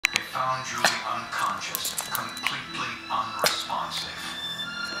found Julie unconscious, completely unresponsive.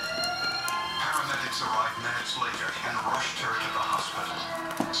 Paramedics arrived minutes later and rushed her to the hospital.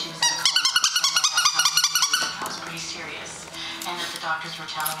 She was in a coma, and that was pretty serious. And that the doctors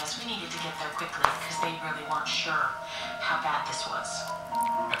were telling us we needed to get there quickly because they really weren't sure how bad this was.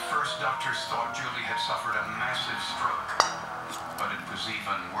 At first, doctors thought Julie had suffered a massive stroke, but it was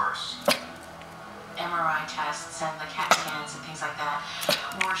even worse. MRI tests and the CAT scans and things like that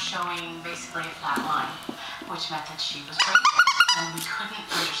were showing basically a flat line, which meant that she was pregnant, and we couldn't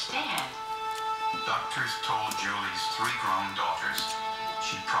understand. Doctors told Julie's 3 grown daughters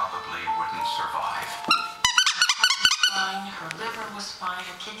she probably wouldn't survive. Her liver was fine,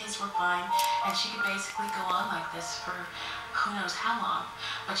 her kidneys were fine, and she could basically go on like this for who knows how long,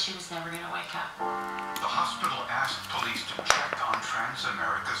 but she was never going to wake up. The hospital asked police to check on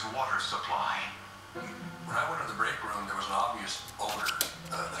Transamerica's water supply. When I went to the break room, there was an obvious odor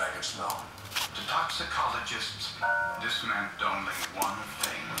that I could smell. To toxicologists, this meant only one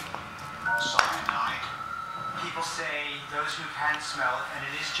thing: cyanide. People say those who can smell it, and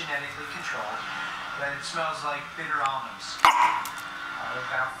it is genetically controlled, that it smells like bitter almonds.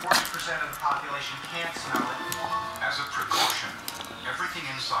 About 40% of the population can't smell it. As a precaution, everything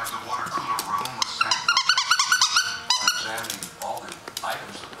inside the water cooler room was sent for Examining all the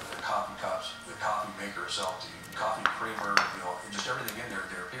items of the coffee cups, the coffee maker itself, the coffee creamer, just everything in there,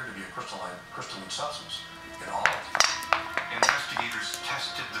 there appeared to be a crystalline substance in all of it. Investigators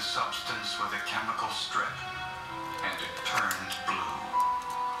tested the substance with a chemical strip, and it turned blue.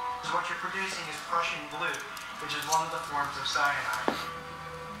 So what you're producing is Prussian blue, which is one of the forms of cyanide.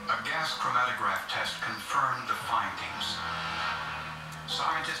 A gas chromatograph test confirmed the findings.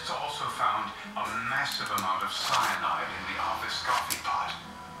 Scientists also found a massive amount of cyanide in the office coffee pot.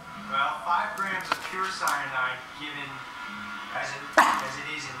 Well, 5 grams of pure cyanide, given as it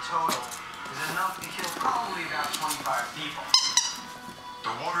is in total, is enough to kill probably about 25 people.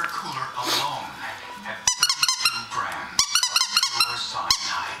 The water cooler alone had 32 grams of pure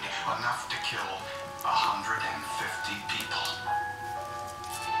cyanide, enough to kill 150 people.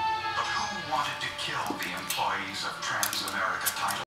 But who wanted to kill the employees of Transamerica Title?